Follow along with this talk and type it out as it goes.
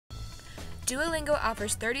Duolingo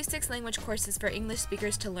offers 36 language courses for English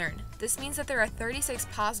speakers to learn. This means that there are 36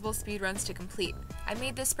 possible speedruns to complete. I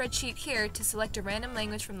made this spreadsheet here to select a random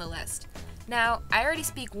language from the list. Now, I already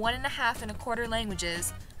speak 1.5 and 1/4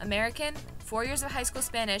 languages, American, 4 years of high school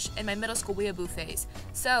Spanish, and my middle school weeaboo phase.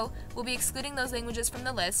 So, we'll be excluding those languages from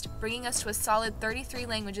the list, bringing us to a solid 33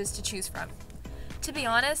 languages to choose from. To be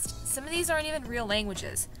honest, some of these aren't even real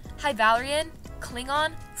languages. Hybalian,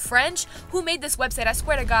 Klingon, French? Who made this website? I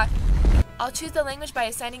swear to God. I'll choose the language by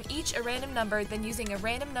assigning each a random number, then using a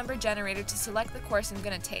random number generator to select the course I'm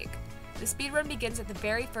going to take. The speedrun begins at the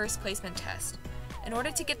very first placement test. In order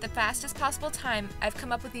to get the fastest possible time, I've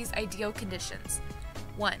come up with these ideal conditions.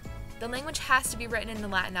 1. The language has to be written in the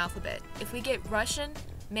Latin alphabet. If we get Russian,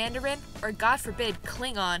 Mandarin, or God forbid,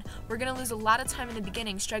 Klingon, we're going to lose a lot of time in the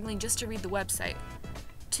beginning struggling just to read the website.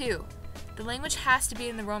 2. The language has to be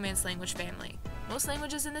in the Romance language family. Most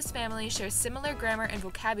languages in this family share similar grammar and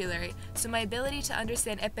vocabulary, so my ability to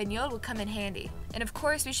understand Español will come in handy. And of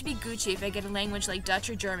course, we should be Gucci if I get a language like Dutch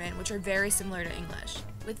or German, which are very similar to English.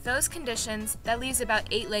 With those conditions, that leaves about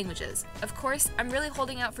 8 languages. Of course, I'm really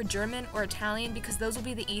holding out for German or Italian because those will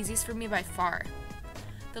be the easiest for me by far.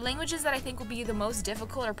 The languages that I think will be the most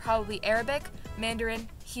difficult are probably Arabic, Mandarin,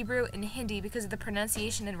 Hebrew, and Hindi because of the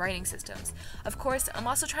pronunciation and writing systems. Of course, I'm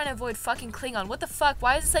also trying to avoid fucking Klingon. What the fuck?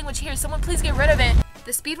 Why is this language here? Someone please get rid of it!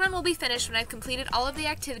 The speedrun will be finished when I've completed all of the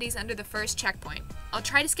activities under the first checkpoint. I'll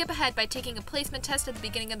try to skip ahead by taking a placement test at the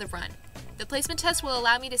beginning of the run. The placement test will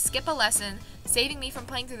allow me to skip a lesson, saving me from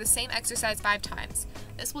playing through the same exercise 5 times.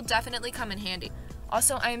 This will definitely come in handy.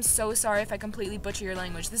 Also, I am so sorry if I completely butcher your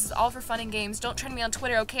language. This is all for fun and games. Don't trend me on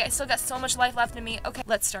Twitter, okay? I still got so much life left in me. Okay,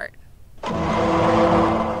 let's start.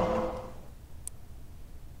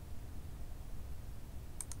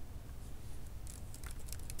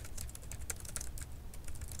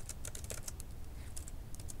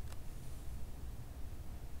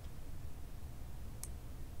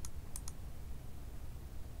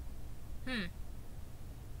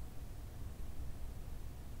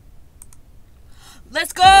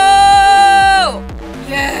 Let's go!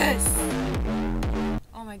 Yes!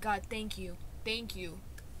 Oh my god, thank you. Thank you.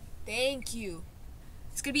 Thank you.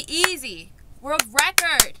 It's gonna be easy. World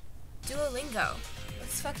record! Duolingo.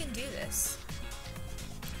 Let's fucking do this.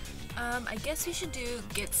 I guess we should do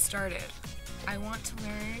get started. I want to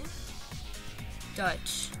learn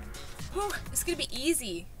Dutch. Whew, it's gonna be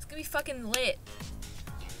easy. It's gonna be fucking lit.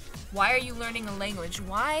 Why are you learning a language?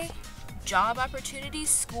 Why? Job opportunities,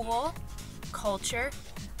 school, culture,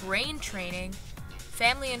 brain training,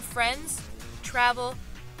 family and friends, travel,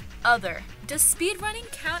 other. Does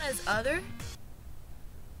speedrunning count as other?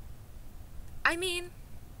 I mean,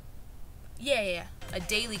 yeah, a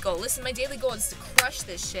daily goal. Listen, my daily goal is to crush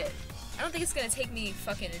this shit. I don't think it's gonna take me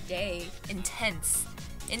fucking a day. Intense.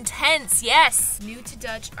 Intense, yes! New to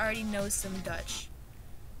Dutch, already knows some Dutch.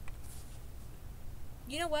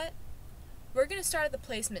 You know what? We're gonna start at the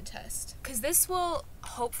placement test, because this will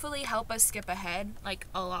hopefully help us skip ahead, like,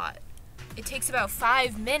 a lot. It takes about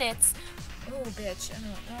 5 minutes. Oh, bitch, I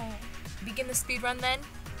don't know. Begin the speedrun then,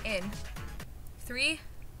 in 3,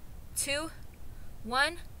 2,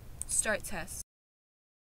 1, start test.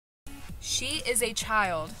 She is a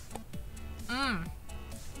child.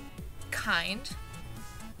 Kind.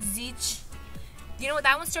 Zich. You know what,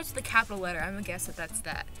 that one starts with a capital letter. I'm gonna guess that that's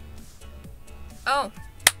that. Oh.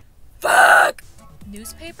 Fuck!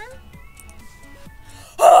 Newspaper?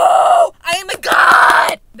 Oh! I am a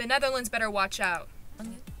god! The Netherlands better watch out.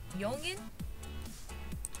 Jongen?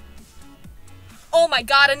 Oh my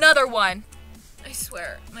god, another one! I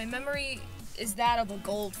swear, my memory is that of a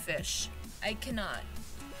goldfish. I cannot.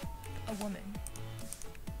 A woman.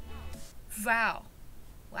 Vow.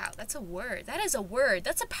 Wow, that's a word. That is a word.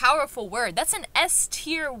 That's a powerful word. That's an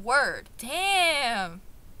S-tier word. Damn.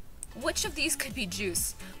 Which of these could be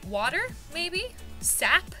juice? Water, maybe?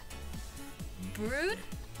 Sap? Brood?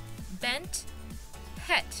 Bent?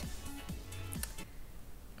 Het?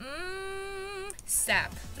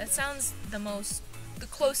 Sap. That sounds the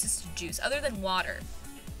closest to juice, other than water.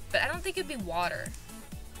 But I don't think it'd be water.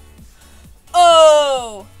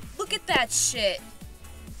 Oh! Look at that shit.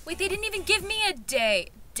 Wait, they didn't even give me a day.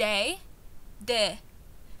 Day? De.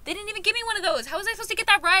 They didn't even give me one of those. How was I supposed to get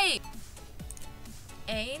that right?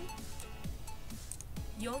 Ein?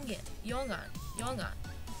 Jongen.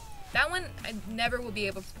 That one, I never will be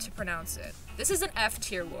able to pronounce it. This is an F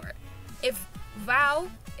tier word. If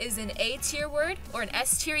vow is an A tier word, or an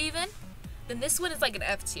S tier even, then this one is like an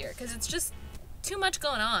F tier, because it's just too much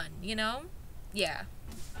going on, you know? Yeah.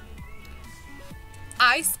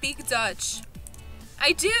 I speak Dutch.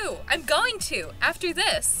 I do. I'm going to, after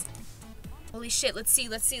this. Holy shit, let's see.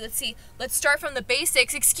 Let's start from the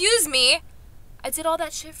basics. Excuse me! I did all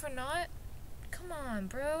that shit for naught? Come on,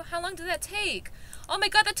 bro. How long did that take? Oh my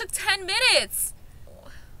god, that took 10 minutes!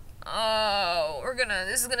 Oh,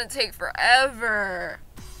 this is gonna take forever.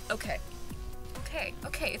 Okay,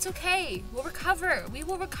 it's okay. We'll recover. We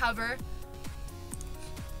will recover.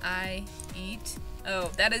 I eat.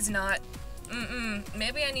 Oh, that is not.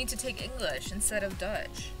 Maybe I need to take English instead of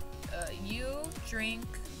Dutch. You drink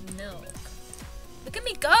milk. Look at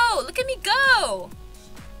me go! Look at me go!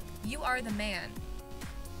 You are the man.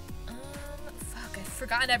 Fuck, I've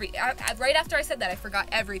forgotten right after I said that, I forgot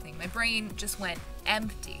everything. My brain just went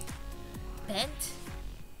empty. Bent?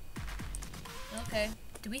 Okay.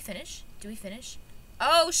 Do we finish?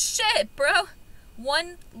 Oh shit, bro!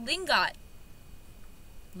 1 lingot.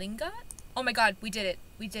 Lingot? Oh my god, we did it.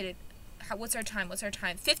 What's our time?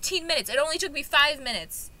 15 minutes. It only took me 5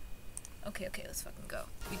 minutes. Okay, let's fucking go.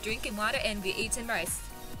 We drinking water and we eating rice.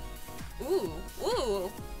 Ooh.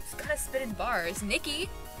 It's gotta spit in bars. Nikki,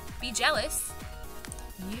 be jealous.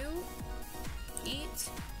 You eat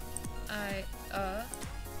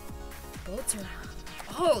boterham.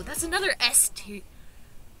 Oh, that's another S tier.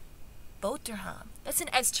 Boterham. That's an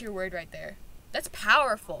S tier word right there. That's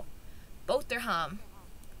powerful. Boterham.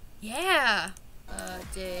 Yeah.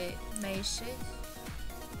 De meisjes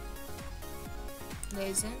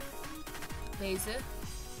lezen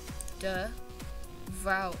de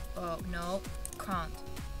vrouw. Oh no, krant.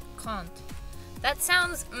 That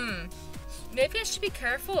sounds. Maybe I should be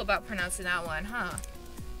careful about pronouncing that one, huh?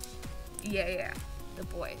 Yeah. The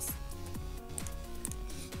boys.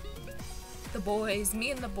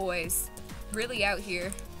 Me and the boys, really out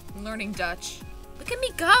here learning Dutch. Look at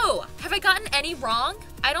me go! Have I gotten any wrong?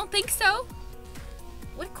 I don't think so.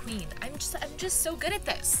 What a queen. I'm just so good at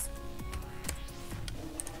this.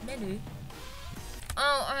 Menu.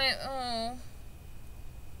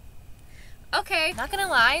 Okay, not gonna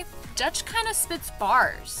lie, Dutch kind of spits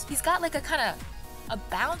bars. He's got like a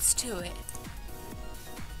bounce to it.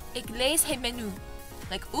 Ik lees het menu.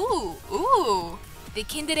 Like, ooh. De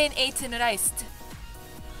kinderen eten rijst.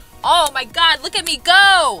 Oh my god, look at me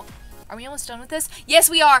go! Are we almost done with this? Yes,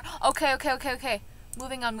 we are. Okay.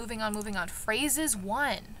 Moving on. Phrases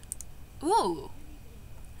 1. Ooh.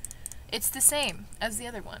 It's the same as the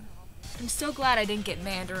other one. I'm so glad I didn't get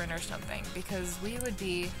Mandarin or something, because it would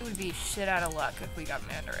be shit out of luck if we got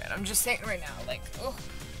Mandarin. I'm just saying right now, like,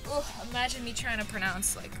 imagine me trying to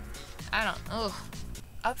pronounce, like,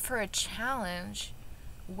 Up for a challenge.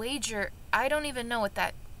 Wager. I don't even know what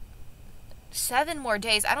that. 7 more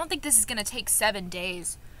days. I don't think this is gonna take 7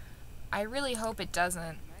 days. I really hope it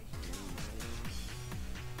doesn't.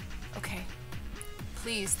 Okay.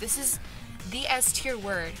 Please, this is the S tier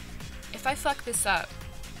word. If I fuck this up.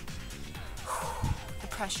 The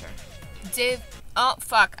pressure. Oh,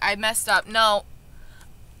 fuck. I messed up. No.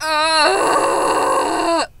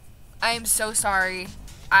 I am so sorry.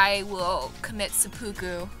 I will commit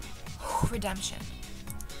seppuku. Redemption.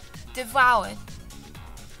 Devoured.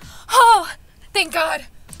 Oh! Thank God!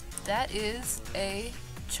 That is a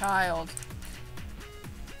child.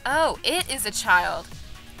 Oh, it is a child.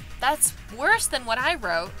 That's worse than what I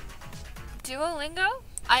wrote. Duolingo?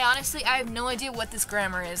 I have no idea what this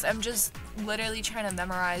grammar is. I'm just literally trying to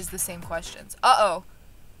memorize the same questions. Oh.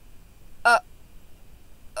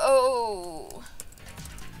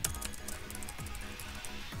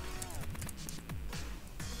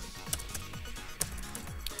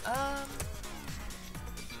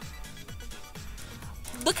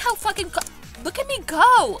 Look how fucking look at me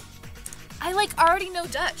go! I like already know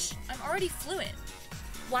Dutch. I'm already fluent.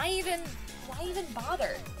 Why even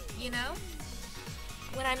bother, you know?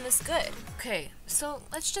 When I'm this good. Okay, so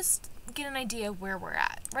let's just get an idea of where we're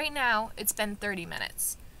at. Right now, it's been 30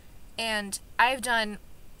 minutes. And I've done...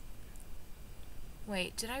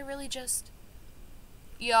 Wait, did I really just...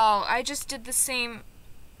 Y'all, I just did the same...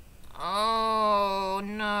 Oh,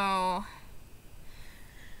 no.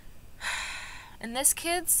 And this,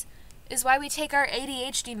 kids, is why we take our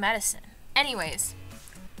ADHD medicine. Anyways,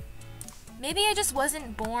 maybe I just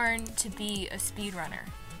wasn't born to be a speedrunner.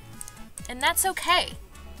 And that's okay.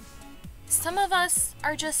 Some of us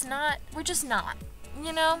are just not, we're just not,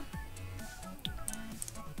 you know?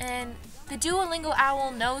 And the Duolingo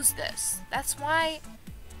owl knows this. That's why,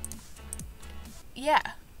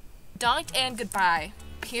 yeah. Donked and goodbye.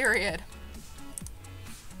 Period.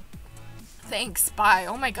 Thanks, bye.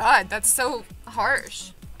 Oh my god, that's so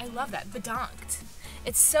harsh. I love that. Bedankt.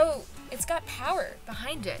 It's got power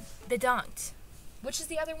behind it. Bedankt. Which is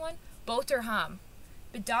the other one? Boterham.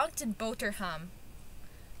 Bedankt and boterham.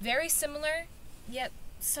 Very similar, yet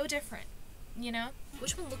so different. you know?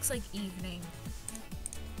 Which one looks like evening?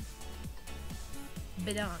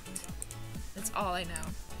 Bedant. That's all I know.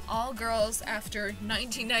 All girls after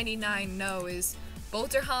 1999 know is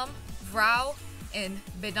boterham, vrouw, and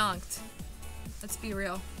bedankt. Let's be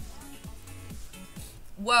real.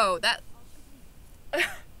 Whoa, that...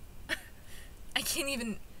 I can't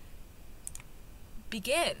even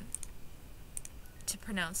begin to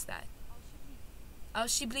pronounce that.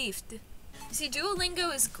 Alsjeblieft. See,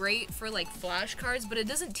 Duolingo is great for like flashcards, but it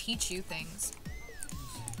doesn't teach you things.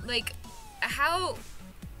 Like, how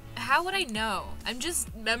would I know? I'm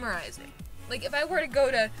just memorizing. Like, if I were to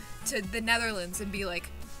go to the Netherlands and be like,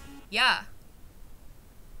 yeah,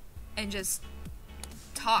 and just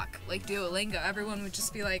talk like Duolingo, everyone would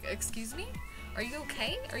just be like, excuse me? Are you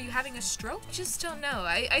okay? Are you having a stroke? Just don't know.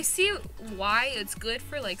 I see why it's good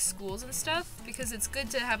for like schools and stuff, because it's good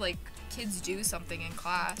to have like kids do something in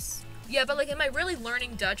class. Yeah, but like, am I really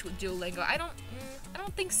learning Dutch with Duolingo? I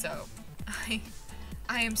don't think so. I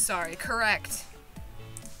am sorry. Correct.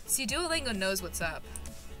 See, Duolingo knows what's up.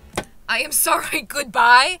 I am sorry.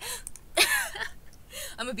 Goodbye.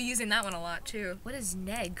 I'm gonna be using that one a lot too. What is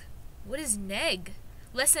neg? What is neg?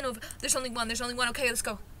 Lesson of... There's only one. There's only one. Okay, let's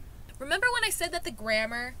go. Remember when I said that the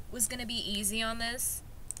grammar was gonna be easy on this?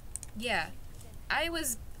 Yeah. I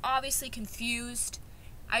was obviously confused.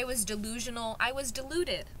 I was delusional. I was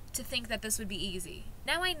deluded to think that this would be easy.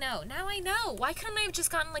 Now I know. Now I know. Why couldn't I have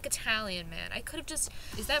just gotten like Italian, man? I could have just...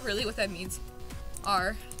 Is that really what that means?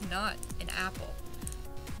 Are not an apple.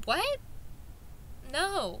 What?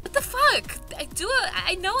 No. What the fuck?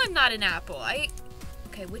 I know I'm not an apple.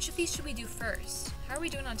 Okay, which of these should we do first? How are we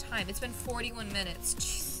doing on time? It's been 41 minutes.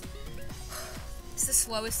 Jeez. It's the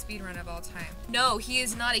slowest speedrun of all time. No, he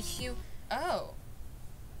is not a Oh.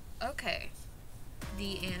 Okay.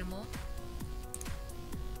 The animal.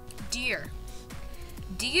 Deer.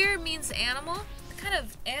 Deer means animal? What kind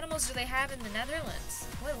of animals do they have in the Netherlands?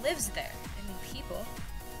 What lives there? I mean, people.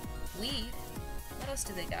 Weed. What else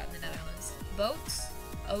do they got in the Netherlands? Boats?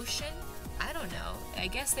 Ocean? I don't know. I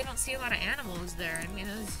guess they don't see a lot of animals there. I mean,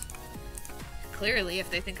 clearly,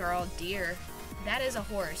 if they think are all deer. That is a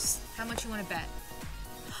horse. How much you want to bet?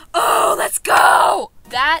 Oh, let's go!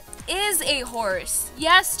 That is a horse.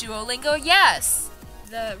 Yes, Duolingo, yes.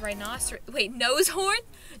 The rhinoceros. Wait, nose horn?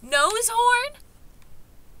 Nose horn?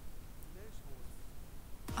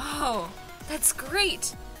 Oh, that's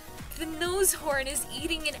great. The nose horn is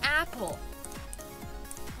eating an apple.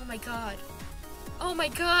 Oh my god. Oh my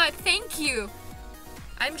god, thank you.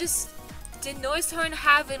 I'm just... Den Neushoorn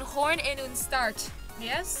have een horn en een start.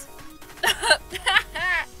 Yes?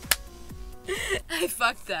 I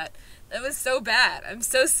fucked that. That was so bad. I'm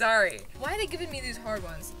so sorry. Why are they giving me these hard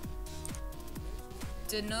ones?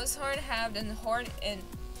 Den Neushoorn have een horn en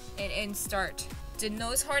een start. Den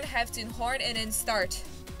Neushoorn have een horn en een start.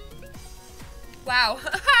 Wow.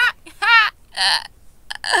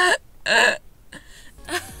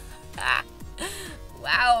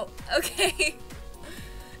 Wow. Okay.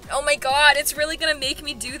 Oh my god, it's really gonna make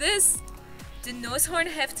me do this? De Neushoorn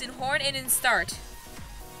heeft een horn en een start.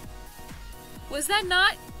 Was that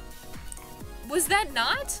not? Was that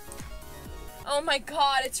not? Oh my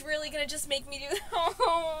god, it's really gonna just make me do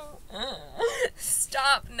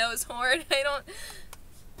Stop, Neushoorn. I don't...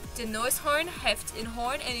 De Neushoorn heeft een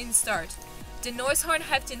horn en een start. De Neushoorn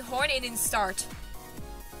heeft een horn en een start.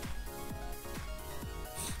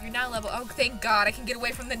 You're now level... Oh, thank god, I can get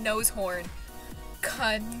away from the nose horn.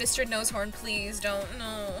 God, Mr. Nosehorn, please don't.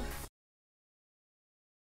 No.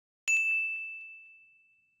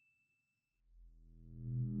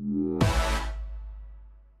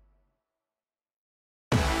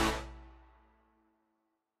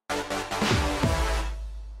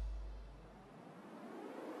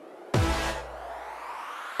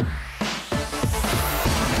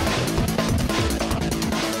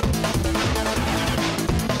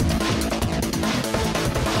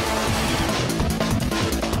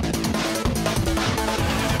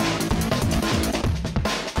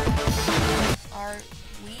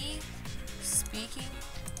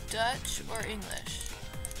 Dutch or English?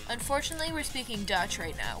 Unfortunately, we're speaking Dutch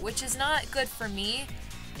right now, which is not good for me.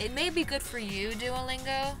 It may be good for you,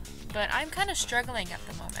 Duolingo, but I'm kind of struggling at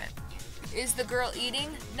the moment. Is the girl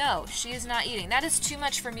eating? No, she is not eating. That is too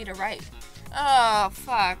much for me to write. Oh,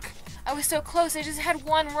 fuck. I was so close. I just had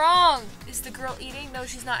one wrong. Is the girl eating? No,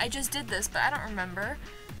 she's not. I just did this, but I don't remember.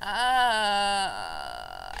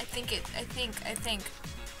 I think.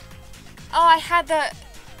 Oh, I had the...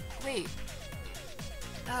 Wait.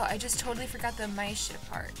 Oh, I just totally forgot the my shit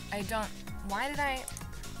part. I don't... Why did I...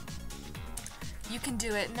 You can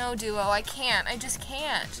do it. No, Duo, I can't. I just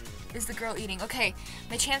can't. is the girl eating? Okay,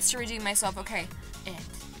 my chance to redeem myself. Okay. Et.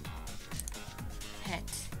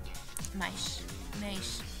 Het. Meisje.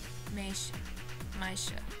 Meisje. Meisje.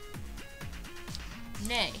 Meisje.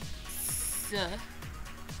 Nee. Ze.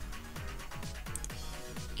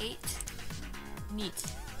 Eet.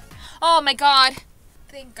 Niet. Oh my god.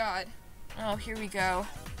 Thank God. Oh, here we go.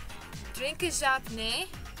 Drink is sap, nee.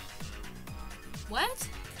 What?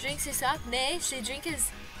 Drinks is sap? Nee, she drink is...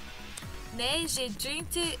 Nee, she drink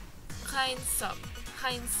geen sap.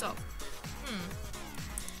 Geen sap.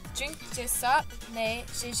 Drink je sap? Nee,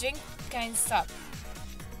 she drink geen sap.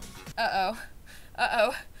 Uh-oh.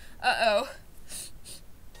 Uh-oh. Uh-oh.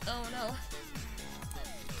 Oh no.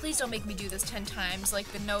 Please don't make me do this 10 times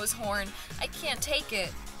like the nose horn. I can't take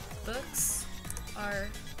it. Books are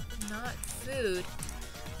not food.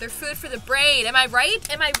 They're food for the brain. Am I right?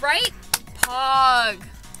 Am I right? Pog.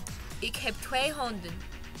 Ik heb 2 honden.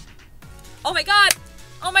 Oh my god.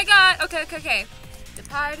 Oh my god. Okay, okay, okay.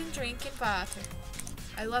 Depart and drink in water.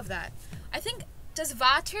 I love that. I think, does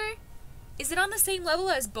water, is it on the same level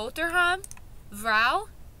as boterham? Vrouw?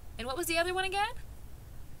 And what was the other one again?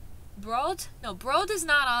 Brood? No, brood is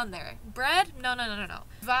not on there. Bread? No, no, no, no, no.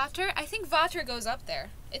 Water? I think water goes up there.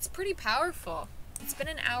 It's pretty powerful. It's been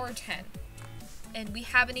an hour 10. And we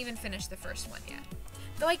haven't even finished the first one yet.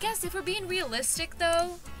 Though I guess if we're being realistic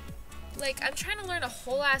though, like I'm trying to learn a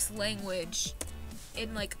whole ass language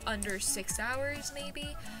in like under 6 hours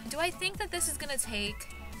maybe. Do I think that this is gonna take...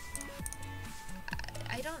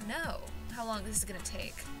 I don't know how long this is gonna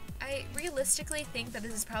take. I realistically think that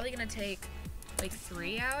this is probably gonna take like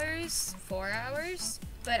 3 hours, 4 hours,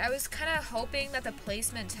 but I was kind of hoping that the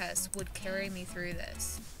placement test would carry me through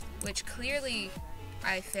this, which clearly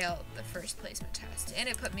I failed the first placement test, and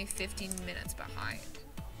it put me 15 minutes behind.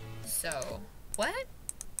 So, what?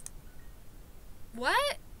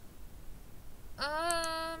 What?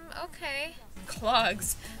 Okay.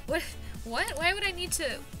 Clogs. What? Why would I need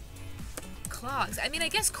to... Clogs? I mean, I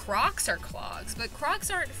guess Crocs are clogs, but Crocs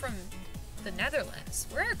aren't from the Netherlands.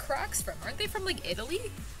 Where are Crocs from? Aren't they from like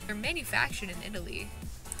Italy? They're manufactured in Italy.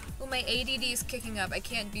 Oh, my ADD is kicking up. I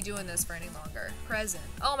can't be doing this for any longer. Present.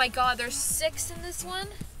 Oh my god, there's 6 in this one?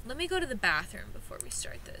 Let me go to the bathroom before we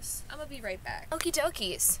start this. I'm gonna be right back. Okie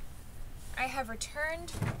dokies. I have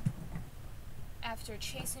returned after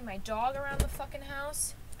chasing my dog around the fucking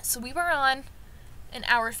house. So we were on an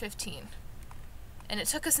hour 15. And it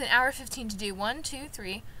took us an hour 15 to do 1, 2,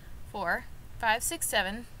 3, 4, 5, 6,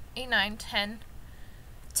 7, 8, 9,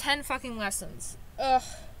 10 fucking lessons. Ugh.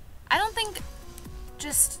 I don't think,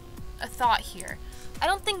 just a thought here, I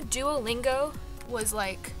don't think Duolingo was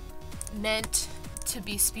like meant to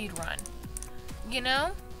be speedrun. You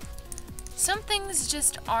know? Some things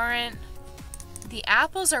just aren't. The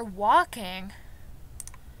apples are walking.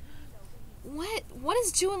 What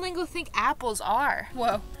does Duolingo think apples are?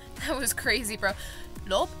 Whoa, that was crazy, bro.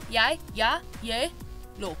 Loop, jij, ja, je,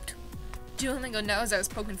 loopt. Duolingo knows I was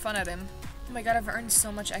poking fun at him. Oh my god, I've earned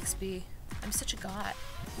so much XP. I'm such a god.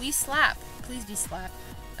 We slap. Please be slap.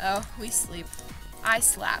 Oh, we sleep. I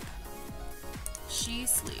slap. She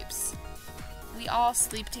sleeps. We all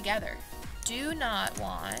sleep together. Do not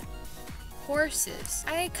want horses.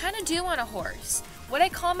 I kind of do want a horse. Would I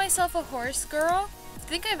call myself a horse girl? I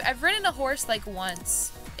think I've ridden a horse like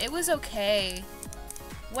once. It was okay.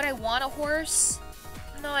 Would I want a horse?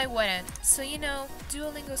 No, I wouldn't. So, you know,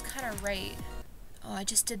 Duolingo's kind of right. Oh, I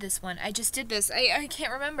just did this one. I just did this. I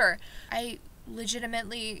can't remember. I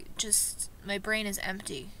legitimately just, my brain is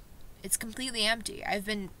empty. It's completely empty. I've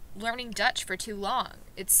been learning Dutch for too long.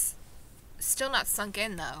 It's still not sunk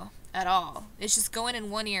in, though, at all. It's just going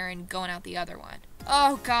in one ear and going out the other one.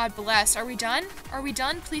 Oh, God bless. Are we done? Are we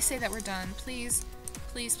done? Please say that we're done. Please.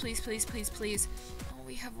 Please, please, please, please, please. Oh,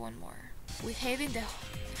 we have one more. We geven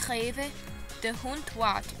de hond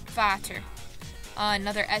water.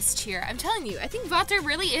 Another S tier. I'm telling you, I think water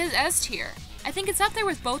really is S tier. I think it's up there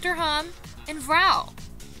with boterham and vrouw.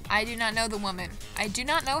 I do not know the woman. I do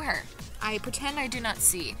not know her. I pretend I do not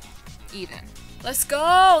see, even. Let's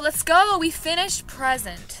go! Let's go! We finished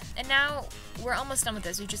present. And now we're almost done with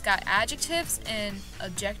this. We just got adjectives and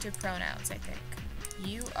objective pronouns, I think.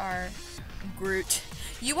 You are Groot.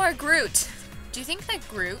 You are Groot. Do you think that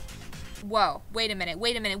Groot... Whoa, wait a minute,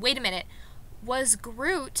 wait a minute, wait a minute. Was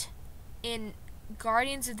Groot in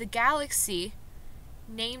Guardians of the Galaxy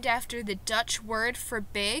named after the Dutch word for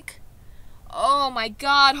big? Oh my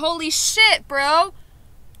god, holy shit, bro!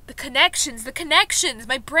 The connections,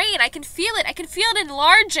 my brain, I can feel it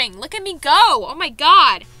enlarging. Look at me go, oh my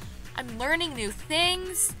god. I'm learning new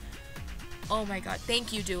things. Oh my god,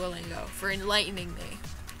 thank you Duolingo for enlightening me.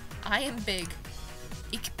 I am big.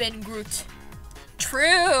 Ik ben Groot.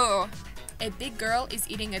 True. A big girl is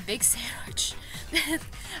eating a big sandwich.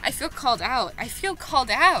 I feel called out. I feel called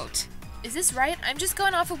out. Is this right? I'm just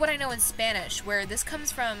going off of what I know in Spanish, where this comes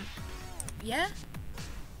from. Yeah?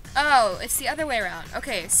 Oh, it's the other way around.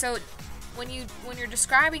 Okay, so when you're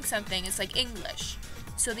describing something, it's like English.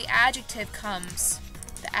 So the adjective comes.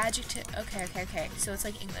 The adjective. Okay. So it's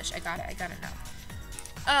like English. I got it now.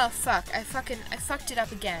 Oh fuck! I fucked it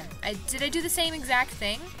up again. Did I do the same exact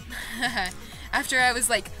thing? After I was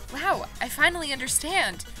like, wow, I finally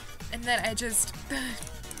understand, and then I just.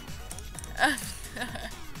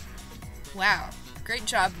 Wow, great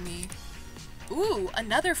job, me. Ooh,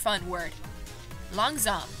 another fun word.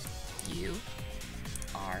 Langsam. You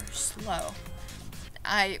are slow.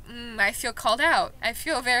 I feel called out. I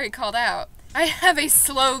feel very called out. I have a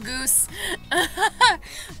slow goose.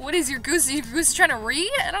 What is your goose? Is your goose trying to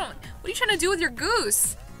read? What are you trying to do with your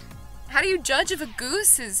goose? How do you judge if a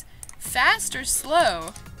goose is fast or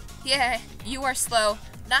slow? Yeah, you are slow.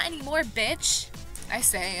 Not anymore, bitch. I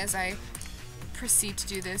say as I proceed to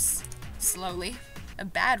do this slowly. A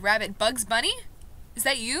bad rabbit. Bugs Bunny? Is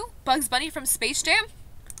that you? Bugs Bunny from Space Jam?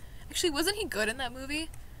 Actually, wasn't he good in that movie?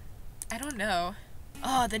 I don't know.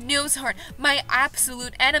 Oh, the nose horn. My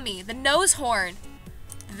absolute enemy. The nose horn.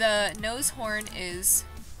 The nose horn is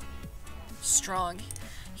strong.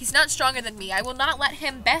 He's not stronger than me. I will not let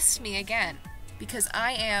him best me again. Because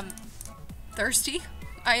I am thirsty.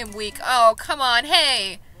 I am weak. Oh, come on.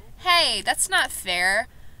 Hey. Hey, that's not fair.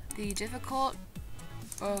 The difficult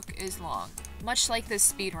book is long. Much like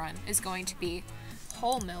this speedrun is going to be.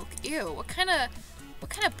 Whole milk. Ew. What kind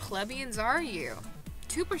of plebeians are you?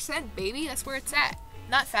 2%, baby. That's where it's at.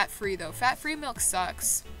 Not fat-free, though. Fat-free milk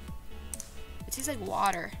sucks. It tastes like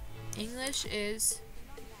water. English is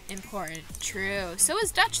important. True. So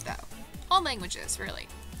is Dutch, though. All languages, really.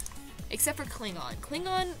 Except for Klingon.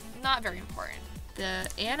 Klingon, not very important. The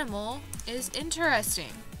animal is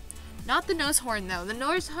interesting. Not the nose horn, though. The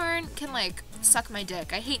nose horn can, like, suck my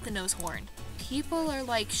dick. I hate the nose horn. People are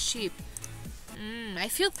like sheep. I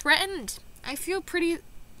feel threatened. I feel pretty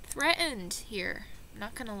threatened here.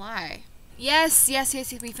 Not gonna lie. Yes,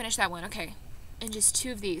 we finished that one. Okay. And just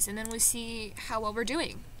 2 of these, and then we'll see how well we're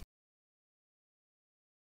doing.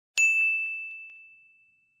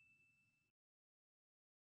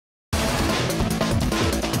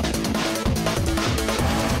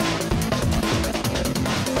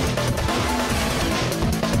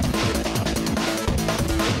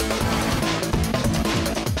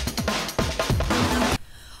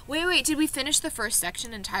 Wait, did we finish the first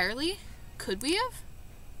section entirely? Could we have?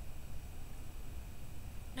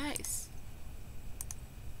 Nice.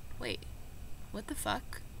 Wait, what the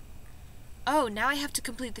fuck? Oh, now I have to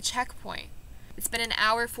complete the checkpoint. It's been 1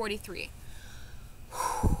 hour 43.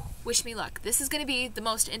 Wish me luck. This is gonna be the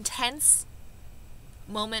most intense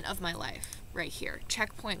moment of my life right here.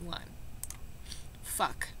 Checkpoint 1.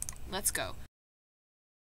 Fuck. Let's go.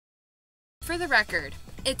 For the record,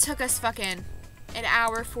 it took us fucking 1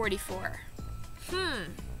 hour 44.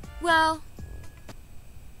 Well,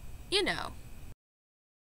 you know.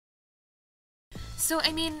 So,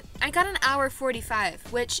 I mean, I got 1 hour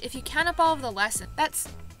 45, which, if you count up all of the lessons, that's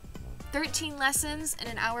 13 lessons in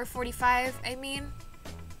 1 hour 45. I mean,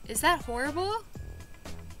 is that horrible?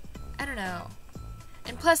 I don't know.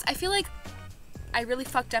 And plus, I feel like I really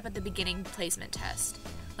fucked up at the beginning placement test.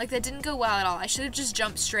 Like, that didn't go well at all. I should have just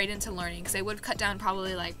jumped straight into learning, because I would have cut down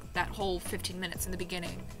probably, like, that whole 15 minutes in the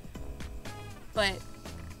beginning. But,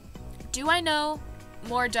 do I know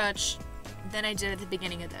more Dutch than I did at the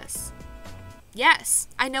beginning of this? Yes,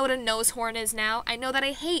 I know what a nose horn is now. I know that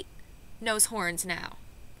I hate nose horns now.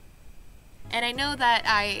 And I know that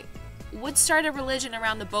I would start a religion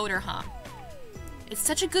around the boterham. It's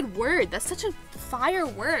such a good word. That's such a fire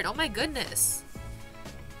word. Oh my goodness.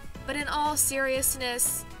 But in all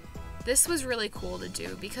seriousness, this was really cool to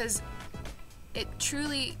do because it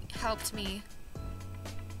truly helped me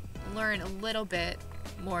learn a little bit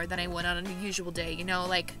more than I would on a usual day. You know,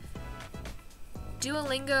 like,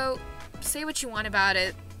 Duolingo, say what you want about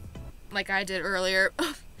it, like I did earlier,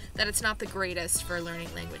 that it's not the greatest for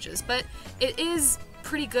learning languages, but it is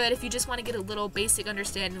pretty good if you just want to get a little basic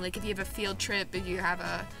understanding, like if you have a field trip, if you have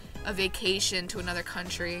a vacation to another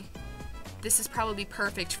country. This is probably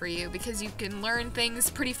perfect for you because you can learn things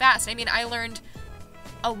pretty fast. I mean, I learned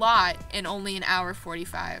a lot in only 1 hour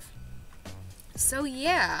 45. So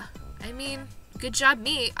yeah, I mean, good job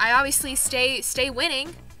me. I obviously stay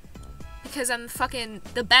winning because I'm fucking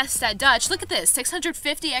the best at Dutch. Look at this,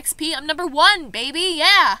 650 XP. I'm number 1, baby.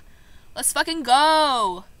 Yeah, let's fucking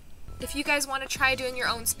go. If you guys want to try doing your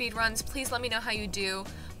own speedruns, please let me know how you do.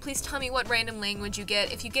 Please tell me what random language you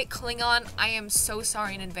get. If you get Klingon, I am so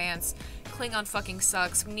sorry in advance. Klingon fucking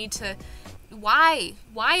sucks. We need to... Why?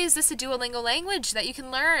 Why is this a Duolingo language that you can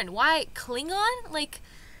learn? Why? Klingon? Like...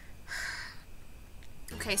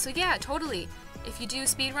 Okay, so yeah, totally. If you do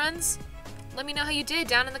speedruns, let me know how you did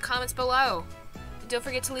down in the comments below. And don't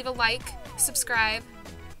forget to leave a like, subscribe.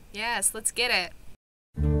 Yes, let's get it.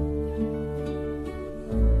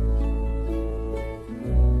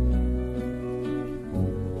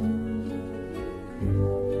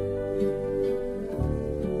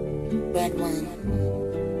 Red one.